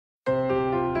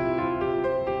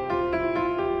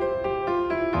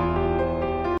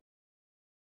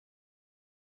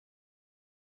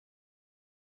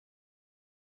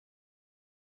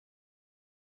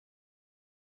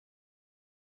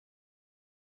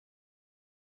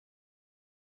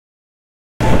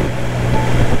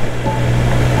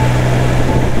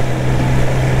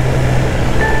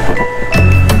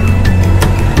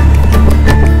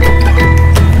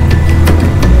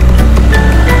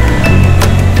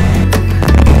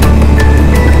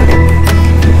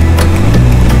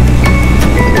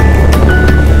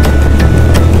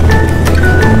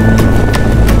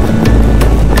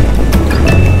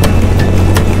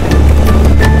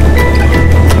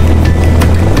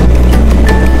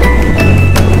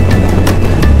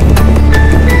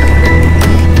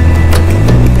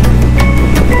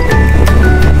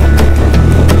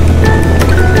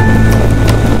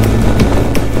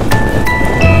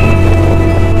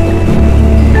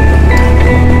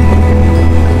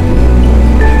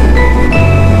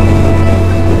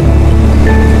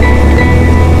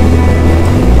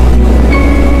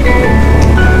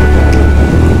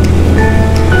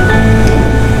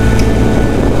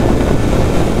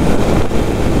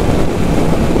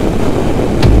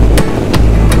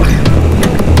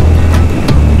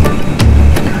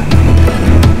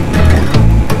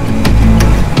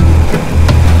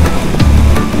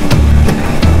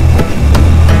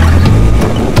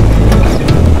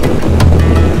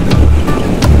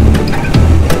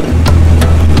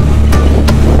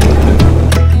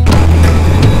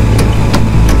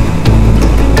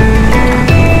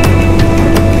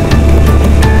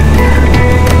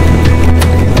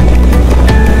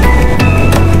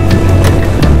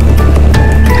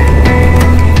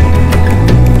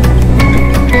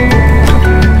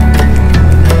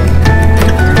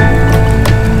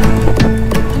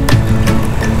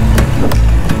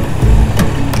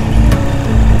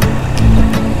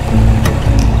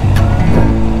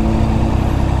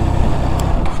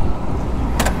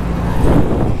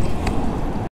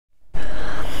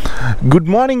Good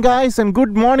morning guys and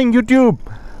good morning YouTube.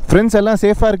 Friends எல்லாம்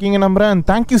சேஃபா இருக்கீங்க நம்புறேன். And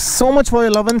thank you so much for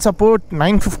your love and support.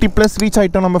 950 plus reach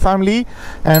ஆயிட்டோம் நம்ம family.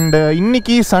 And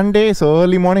இன்னைக்கு Sunday so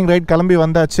early morning right கிளம்பி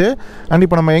வந்தாச்சு. அண்ட்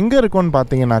இப்போ நம்ம எங்கே இருக்கோம்னு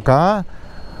பார்த்தீங்கன்னாக்கா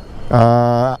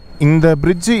இந்த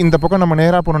பிரிட்ஜு இந்த பக்கம் நம்ம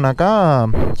நேராக போனோம்னாக்கா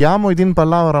யாமொய்தீன்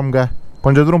பல்லாவரம்ங்க.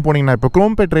 கொஞ்சம் தூரம் போனீங்கன்னா இப்போ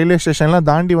குரோம்பேட் ரயில்வே ஸ்டேஷன்லாம்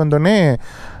தாண்டி வந்தோடனே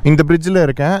இந்த பிரிட்ஜில்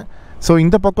இருக்கேன். ஸோ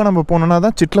இந்த பக்கம் நம்ம போனோன்னா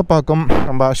தான் சிட்லப்பாக்கம்.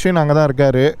 நம்ம அஸ்வின் அங்கே தான்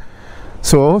இருக்கார்.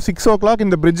 ஸோ 6 o'clock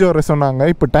இந்த பிரிட்ஜ் வர சொன்னாங்க.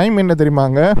 இப்போ டைம் என்ன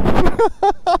தெரியுமாங்க,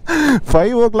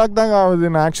 5 o'clock தாங்க ஆகுது.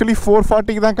 நான் ஆக்சுவலி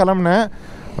 4:40 தான் கிளம்புனேன்.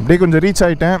 அப்படியே கொஞ்சம் ரீச்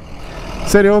ஆகிட்டேன்.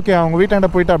 சரி ஓகே, அவங்க வீட்டாண்ட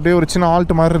போயிட்டு அப்படியே ஒரு சின்ன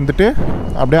ஆல்ட் மாதிரி இருந்துட்டு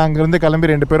அப்படியே அங்கேருந்து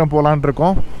கிளம்பி 2 பேரும் போகலான்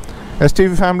இருக்கோம்.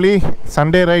 STV family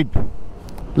Sunday right,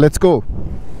 let's go.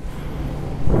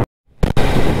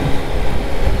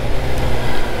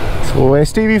 So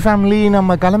STV family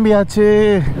நம்ம கிளம்பியாச்சு.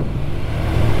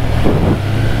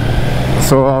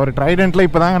 ஸோ அவர் ட்ரைடண்ட்டில்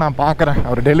இப்போ தாங்க நான் பார்க்குறேன்.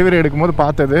 அவர் டெலிவரி எடுக்கும்போது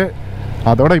பார்த்தது,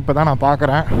 அதோடு இப்போ தான் நான்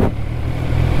பார்க்குறேன்.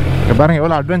 இப்போ பாருங்கள்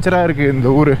எவ்வளோ அட்வென்ச்சராக இருக்குது இந்த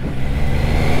ஊர்.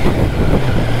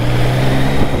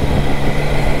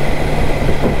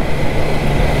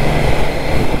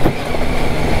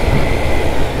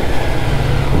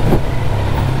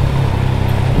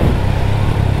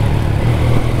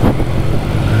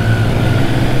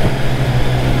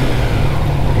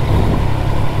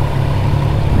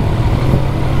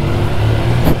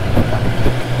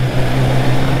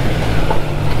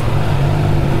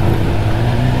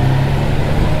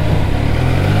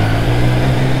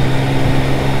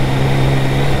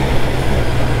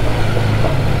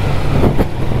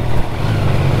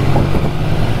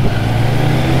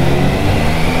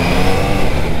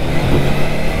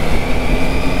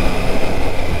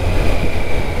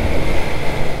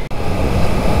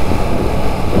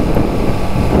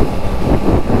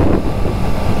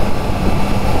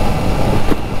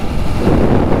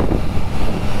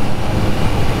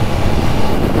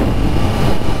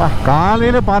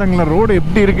 காலையில் பாருங்களேன் ரோடு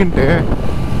எப்படி இருக்குன்ட்டு,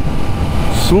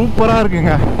 சூப்பராக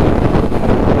இருக்குங்க.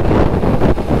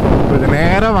 இது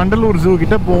நேராக வண்டலூர் ஜூ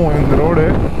கிட்ட போவோம் இந்த ரோடு.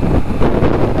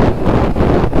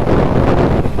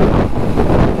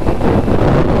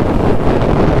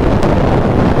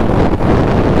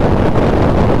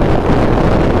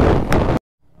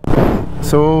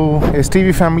 ஸோ STV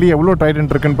ஃபேமிலி எவ்வளோ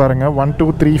ட்ரைடன்ட் இருக்குன்னு பாருங்கள். 1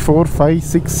 2 3 4 5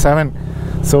 6 7.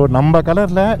 ஸோ நம்ம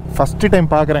கலரில் ஃபஸ்ட்டு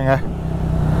டைம் பார்க்குறேங்க.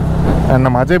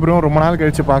 நம்ம அஜய் ப்ரோ ரொம்ப நாள்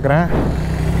கழித்து பார்க்குறேன்.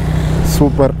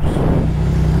 சூப்பர்.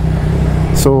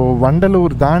 ஸோ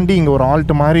வண்டலூர் தாண்டி இங்கே ஒரு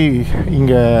ஆல்ட்டு மாதிரி,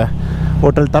 இங்கே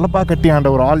ஹோட்டல் தலப்பா கட்டி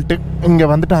ஆண்ட ஒரு ஆல்ட்டு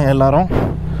இங்கே வந்துட்டாங்க எல்லோரும்.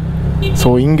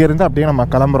 ஸோ இங்கேருந்து அப்படியே நம்ம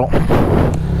கிளம்புறோம்.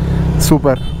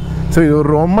 சூப்பர். ஸோ இது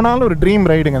ஒரு ரொம்ப நாள் ஒரு ட்ரீம்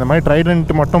ரைடுங்க, இந்த மாதிரி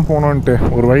ட்ரைடன்ட் மட்டும் போகணுன்ட்டு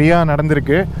ஒரு வழியாக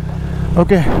நடந்திருக்கு.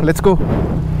 Okay let's go.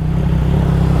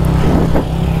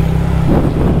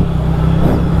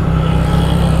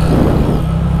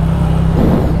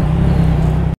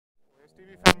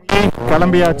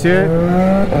 கிளம்பியாச்சு.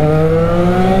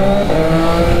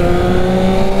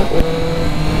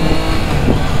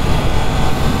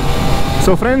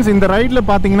 ஸோ ஃப்ரெண்ட்ஸ், இந்த ரைடில்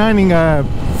பார்த்தீங்கன்னா நீங்கள்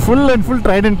ஃபுல் அண்ட் ஃபுல்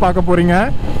ட்ரைடன்ட் பார்க்க போகிறீங்க.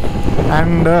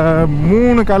 அண்ட்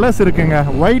 3 கலர்ஸ் இருக்குங்க.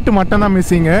 ஒயிட் மட்டும் தான்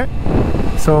மிஸ்ஸிங்கு.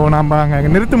 ஸோ நம்ம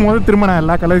அங்கே நிறுத்தும் போது திரும்ப நான்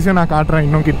எல்லா கலர்ஸையும் நான் காட்டுறேன்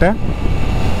இன்னும் கிட்ட.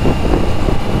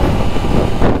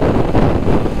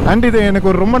 அண்ட் இது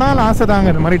எனக்கு ஒரு ரொம்ப நாள் ஆசை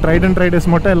தாங்க, இந்த மாதிரி ட்ரைடன்ட்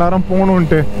ரைடர்ஸ் மட்டும் எல்லோரும்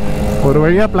போகணுன்ட்டு. ஒரு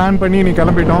வழியாக பிளான் பண்ணி நீ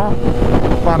கிளம்பிட்டோம்.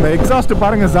 இப்போ அந்த எக்ஸாஸ்ட்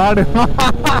பாருங்கள், ஜாடு.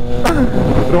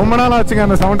 ரொம்ப நாள் ஆச்சுங்க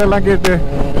அந்த சவுண்ட் எல்லாம் கேட்டு.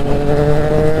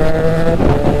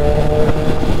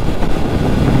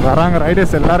 வராங்க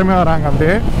ரைடர்ஸ் எல்லாருமே வராங்க.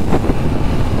 அப்படியே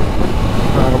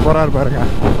அங்கே போகிறாரு பாருங்க.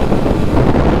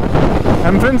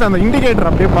 என் ஃப்ரெண்ட்ஸ் அந்த இண்டிகேட்டர்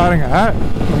அப்படியே பாருங்க,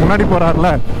 முன்னாடி போகிறாருல,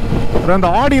 அப்புறம்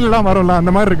அந்த ஆடியிலலாம் வரும்ல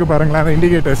அந்த மாதிரி இருக்குது பாருங்களேன் அந்த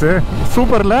இண்டிகேட்டர்ஸு.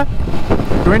 சூப்பரில்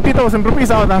 20,000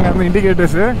 rupees ஆகுதாங்க அந்த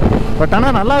இண்டிகேட்டர்ஸு. பட்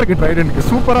ஆனால் நல்லா இருக்குது, ட்ரைடன்ட்க்கு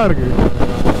சூப்பராக இருக்குது.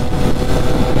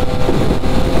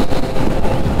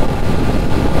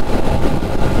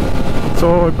 ஸோ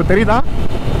இப்போ தெரியுதா?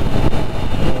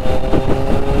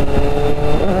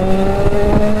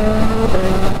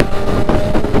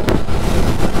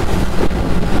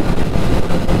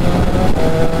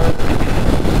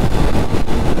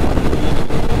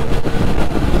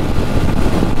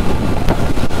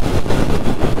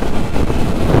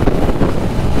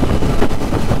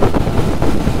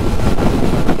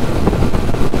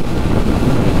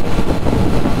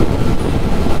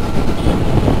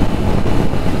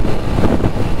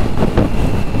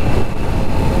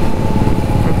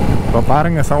 இப்போ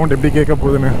பாருங்கள் சவுண்ட் எப்படி கேட்க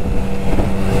போகுதுன்னு.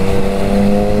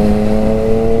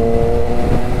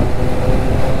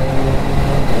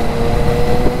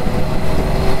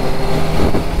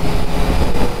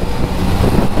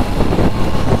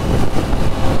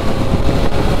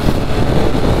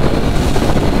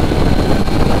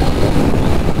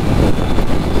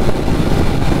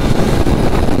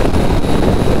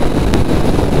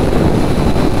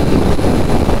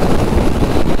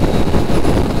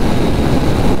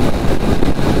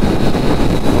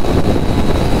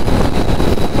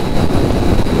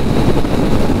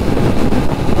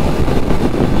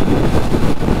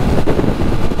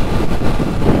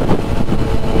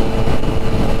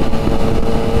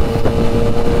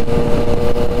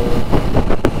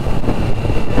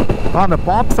 அந்த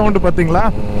பாப் சவுண்டு பார்த்தீங்களா?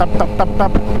 Dub dub dub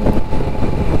dub.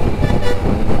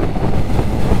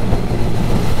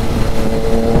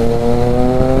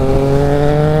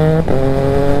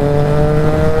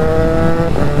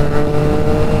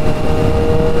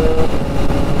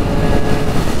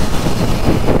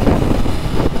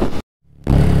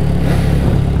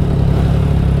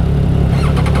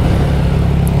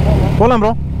 போலாம்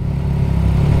ப்ரோ.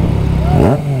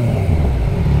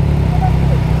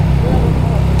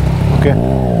 ஓகே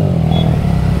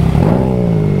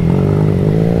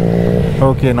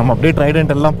ஓகே, நம்ம அப்படியே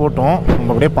ட்ரைடென்ட் எல்லாம் போட்டோம்.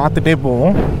 நம்ம அப்படியே பார்த்துட்டே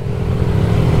போவோம்.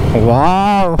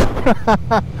 வாவ்,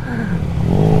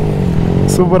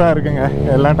 சூப்பராக இருக்குங்க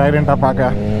எல்லாம் ட்ரைடென்ட்டாக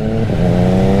பார்க்க.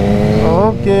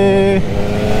 Okay,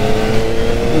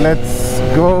 let's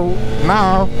go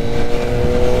now.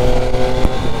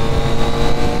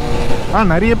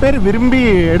 நிறைய பேர் விரும்பி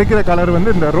எடுக்கிற கலர்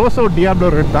வந்து இந்த ரோசோ டியாப்ளோ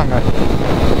ரெட் தாங்க.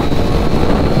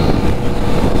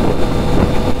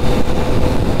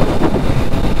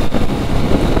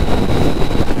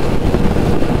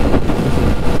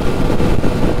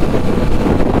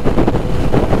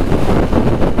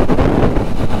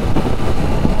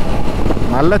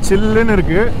 நல்ல சில்லுன்னு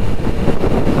இருக்கு.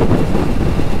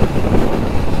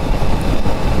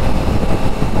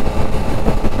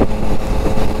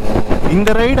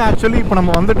 இந்த ரைடு ஆக்சுவலி இப்போ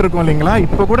நம்ம வந்துட்டு இருக்கோம் இல்லைங்களா,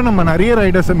 இப்போ கூட நம்ம நிறைய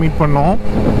ரைடர்ஸை மீட் பண்ணோம்.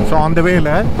 ஸோ அந்த வேல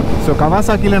ஸோ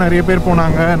கவாசாக்கியில் நிறைய பேர்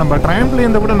போனாங்க, நம்ம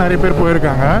ட்ரையம்ப்லேருந்து கூட நிறைய பேர்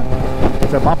போயிருக்காங்க.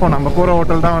 ஸோ பார்ப்போம், நம்ம போகிற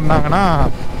ஹோட்டல் தான் வந்தாங்கன்னா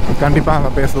கண்டிப்பாக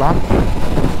அங்கே பேசலாம்.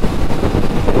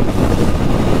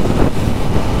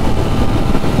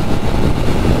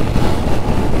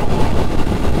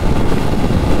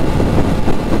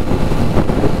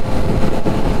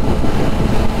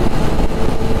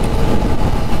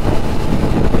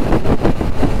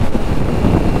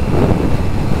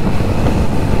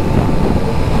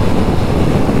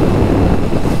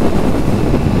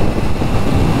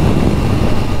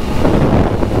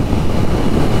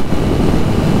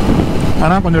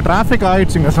 ஆனால் கொஞ்சம் டிராஃபிக்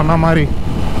ஆகிடுச்சுங்க சொன்ன மாதிரி.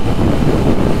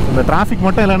 இந்த டிராஃபிக்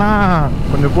மட்டும் இல்லைன்னா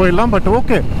கொஞ்சம் போயிடலாம். பட்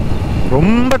ஓகே,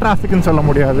 ரொம்ப டிராஃபிக்னு சொல்ல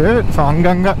முடியாது. ஸோ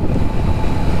அங்கங்கே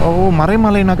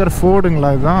மறைமலை நகர்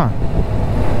ஃபோர்டுங்களா இதுதான்.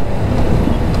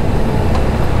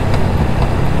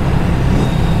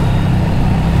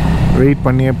 வெயிட்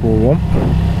பண்ணியே போவோம்.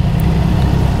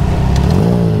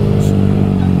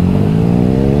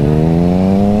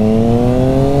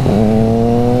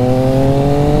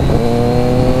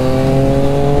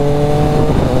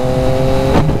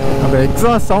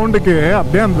 எக்ஸாஸ்ட் சவுண்டுக்கு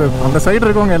அப்படியே அந்த சைடு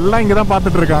இருக்கவங்க எல்லாம் இங்கே தான்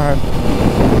பார்த்துட்டு இருக்காங்க.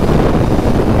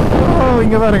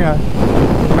 இங்கே பாருங்க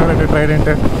இன்னொரு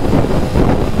ட்ரைடென்ட்டு.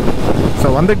 ஸோ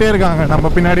வந்துகிட்டே இருக்காங்க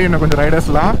நம்ம பின்னாடி இன்னும் கொஞ்சம்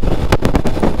ரைடர்ஸ்லாம்.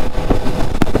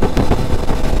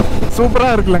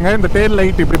 சூப்பராக இருக்குல்லங்க இந்த டெயில்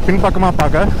லைட் இப்படி பின்பக்கமாக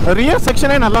பார்க்க. ரியர்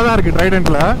செக்ஷனே நல்லா தான் இருக்குது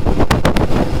ட்ரைடென்ட்டில்.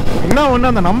 இன்னும்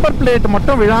ஒன்று, அந்த நம்பர் பிளேட்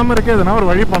மட்டும் விழாமல் இருக்கு. எதுனா ஒரு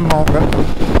வழி பண்ணோம் அவங்க.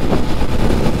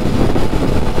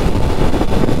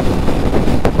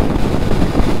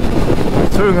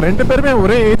 ஸோ இவங்க ரெண்டு பேருமே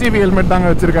ஒரே ஏஜிவி ஹெல்மெட் தாங்க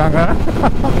வச்சுருக்காங்க.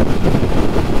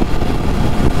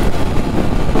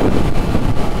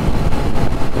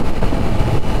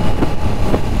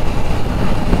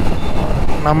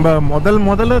 நம்ம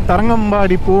முதல்ல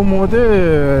தரங்கம்பாடி போகும்போது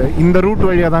இந்த ரூட்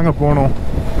வழியாக தாங்க போனோம்.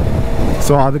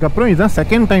 ஸோ அதுக்கப்புறம் இதுதான்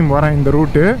செகண்ட் டைம் வரேன் இந்த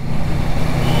ரூட்டு.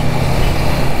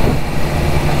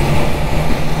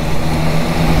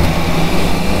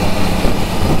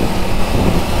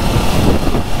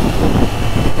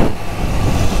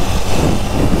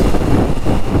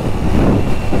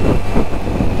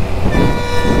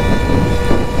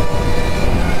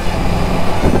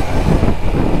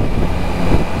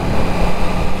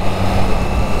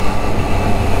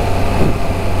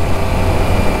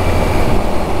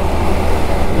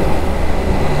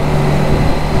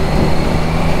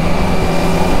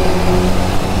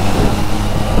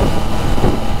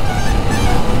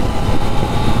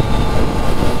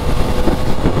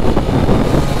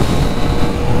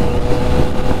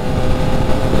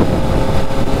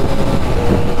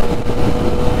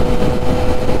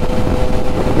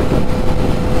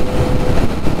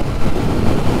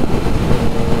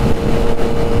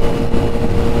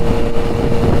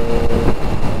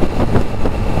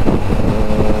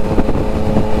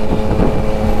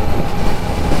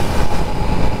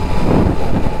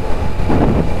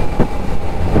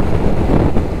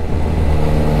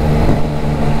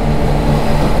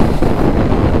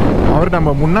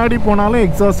 நம்ம முன்னாடி போனாலும்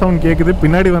எக்ஸாஸ்ட் சவுண்ட் கேட்குது,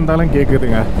 பின்னாடி வந்தாலும்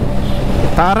கேட்குதுங்க.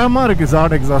 தரமாக இருக்குது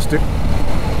ஜாட் எக்ஸாஸ்ட்டு.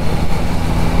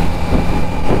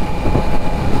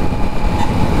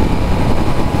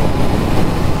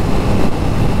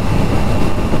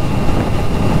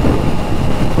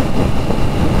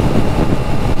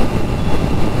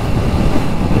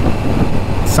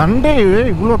 சண்டே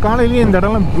இவ்வளோ காலையிலேயே இந்த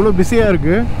இடம்லாம் இவ்வளோ பிஸியாக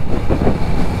இருக்குது.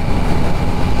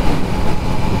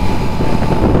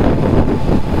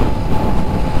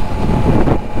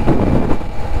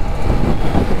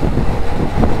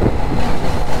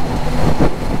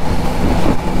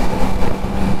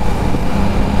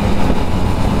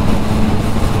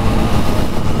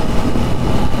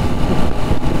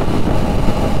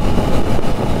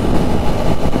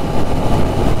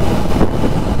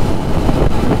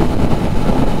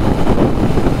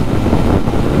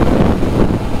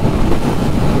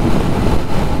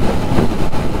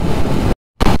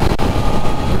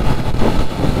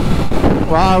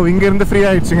 இங்கேருந்து ஃப்ரீ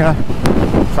ஆகிடுச்சுங்க.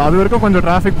 ஸோ அது வரைக்கும் கொஞ்சம்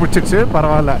டிராஃபிக் பிடிச்சிச்சு,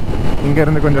 பரவாயில்ல.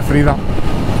 இங்கேருந்து கொஞ்சம் ஃப்ரீ தான்.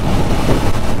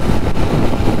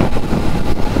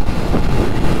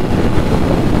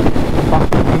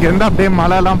 இங்கேருந்து அப்படியே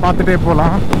மலையெல்லாம் பார்த்துட்டே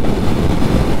போகலாம்.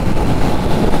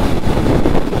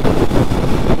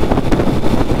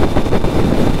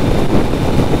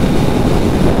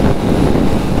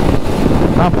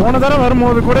 நான் போன தடவை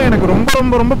வரும்போது கூட எனக்கு ரொம்ப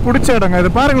ரொம்ப ரொம்ப பிடிச்ச இடங்க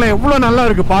இது. பாருங்களேன் எவ்வளோ நல்லா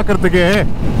இருக்குது பார்க்குறதுக்கு,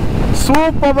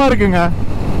 சூப்பராக இருக்குங்க.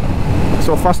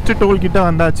 ஸோ ஃபஸ்ட்டு டோல் கிட்ட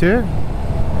வந்தாச்சு.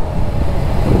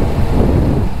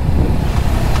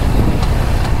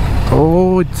 ஓ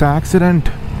இட்ஸ் ஆக்சிடென்ட்.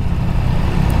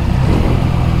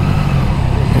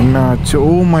 என்னாச்சு?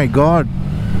 Oh my God.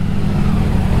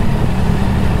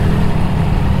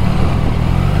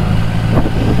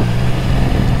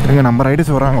 எங்க நம்ம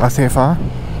ரைடர்ஸ் வராங்களா சேஃபா?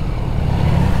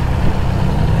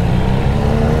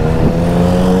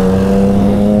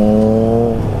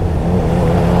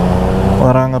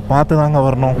 வராங்க, பார்த்து தாங்க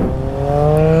வரணும்.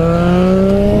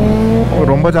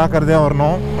 ரொம்ப ஜாக்கிரதையாக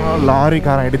வரணும்.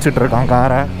 லாரிக்காரன் இடிச்சிட்டு இருக்கான்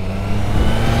காரை.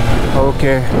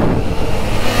 ஓகே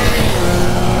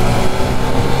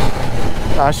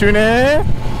அஸ்வினே,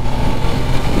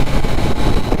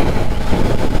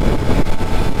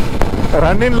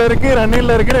 ரன்னிங்ல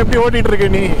இருக்குன்னு எப்படி ஓட்டிட்டு இருக்க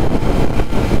நீ?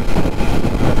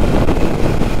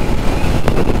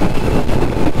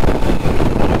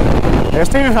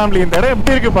 STV ஃபேமிலி இந்த இடம்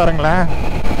எப்படி இருக்கு பாருங்களேன்.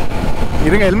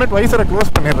 இருங்க, ஹெல்மெட் வைசரை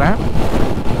க்ளோஸ் பண்ணிடுறேன்.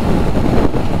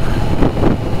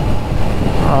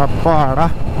 அப்பாடா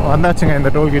வந்தாச்சுங்க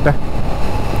இந்த டோல் கிட்ட.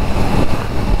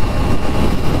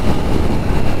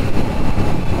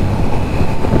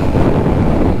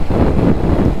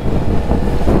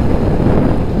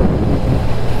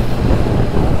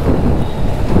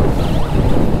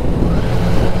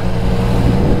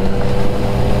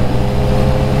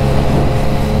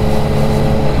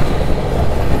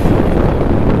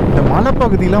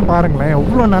 பகுதியெல்லாம் பாருங்களேன்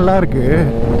எவ்வளோ நல்லா இருக்கு,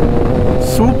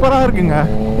 சூப்பராக இருக்குங்க.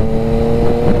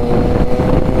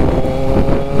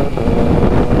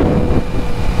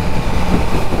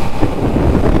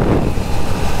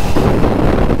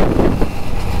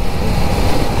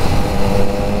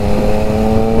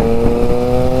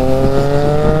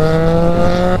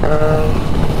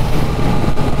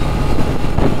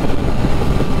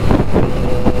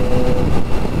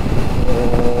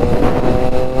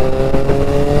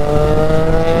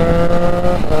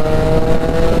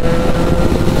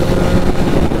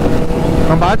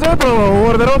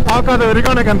 ஒவ்வொரு தடவை பார்க்காத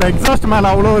வரைக்கும் எனக்கு அந்த எக்ஸாஸ்ட் மேலே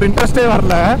அவ்வளோ ஒரு இன்ட்ரெஸ்டே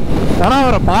வரல. ஆனால்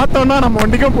அவரை பார்த்தோன்னா நம்ம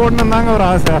வண்டிக்கும் போடணும் தாங்க ஒரு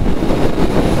ஆசை.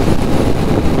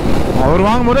 அவர்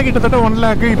வாங்கும் போதே கிட்டத்தட்ட 1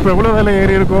 lakh. இப்போ எவ்வளோ விலை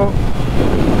ஏறி இருக்கோ.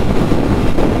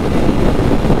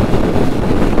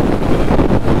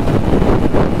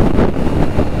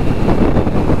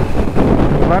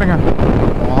 பாருங்க,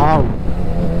 வாவ்.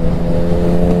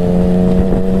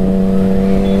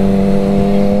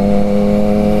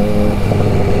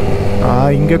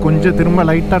 இங்கே கொஞ்சம் திரும்ப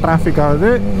லைட்டாக டிராஃபிக் ஆகுது.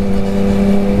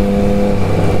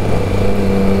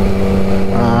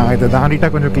 இதை தாண்டிட்டா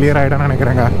கொஞ்சம் கிளியர் ஆகிடும்னு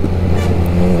நினைக்கிறேங்க.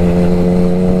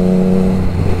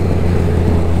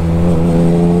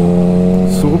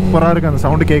 சூப்பராக இருக்குது அந்த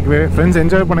சவுண்டு கேட்கவே. ஃப்ரெண்ட்ஸ்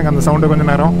என்ஜாய் பண்ணுங்க அந்த சவுண்டு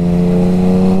கொஞ்சம் நேரம்.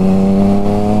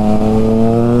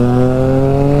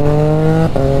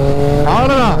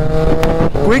 அவ்வளோதான்,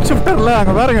 குயிக் ஷிஃப்டரில்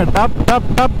அங்கே பாருங்க, டாப்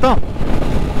டாப் டாப் தான்.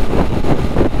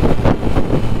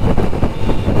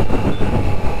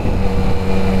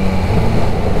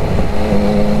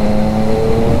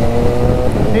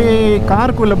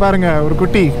 காருக்குள்ள பாருங்க ஒரு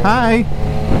குட்டி. ஹாய்.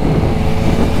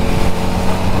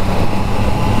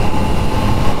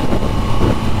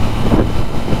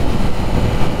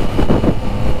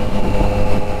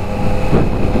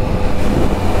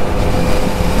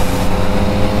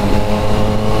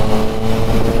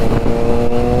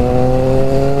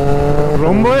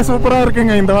 ரொம்பவே சூப்பரா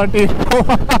இருக்குங்க இந்த வாட்டி.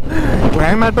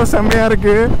 கிளைமேட்டும் செம்மையா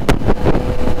இருக்கு.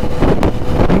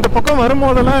 இந்த பக்கம்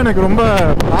வரும்போதெல்லாம் எனக்கு ரொம்ப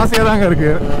ஆசையாக தாங்க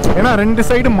இருக்குது. ஏன்னா 2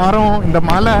 சைடு மரம், இந்த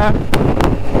மலை,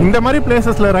 இந்த மாதிரி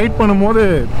பிளேசஸில் ரைட் பண்ணும்போது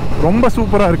ரொம்ப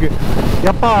சூப்பராக இருக்குது.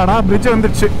 எப்பாடா பிரிட்ஜ்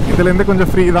வந்துடுச்சு, இதுலேருந்து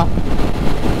கொஞ்சம் ஃப்ரீ தான்.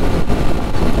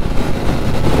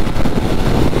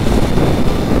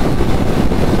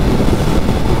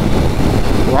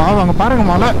 வா வாங்க பாருங்க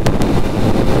மலை.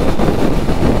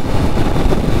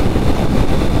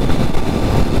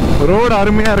 ரோடு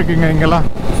அருமையாக இருக்குங்க, இங்கெல்லாம்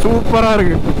சூப்பராக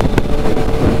இருக்கு.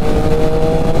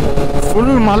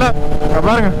 ஃபுல் மலை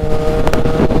பாருங்க.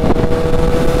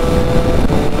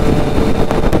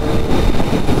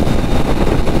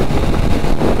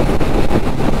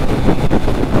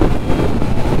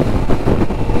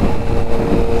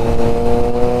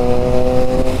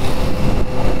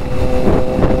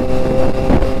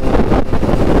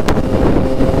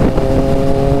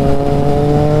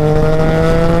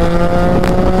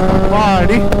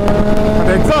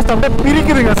 அந்த எக்ஸாஸ்ட் அப்படியே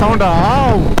பிரிக்குதுங்க சவுண்டா.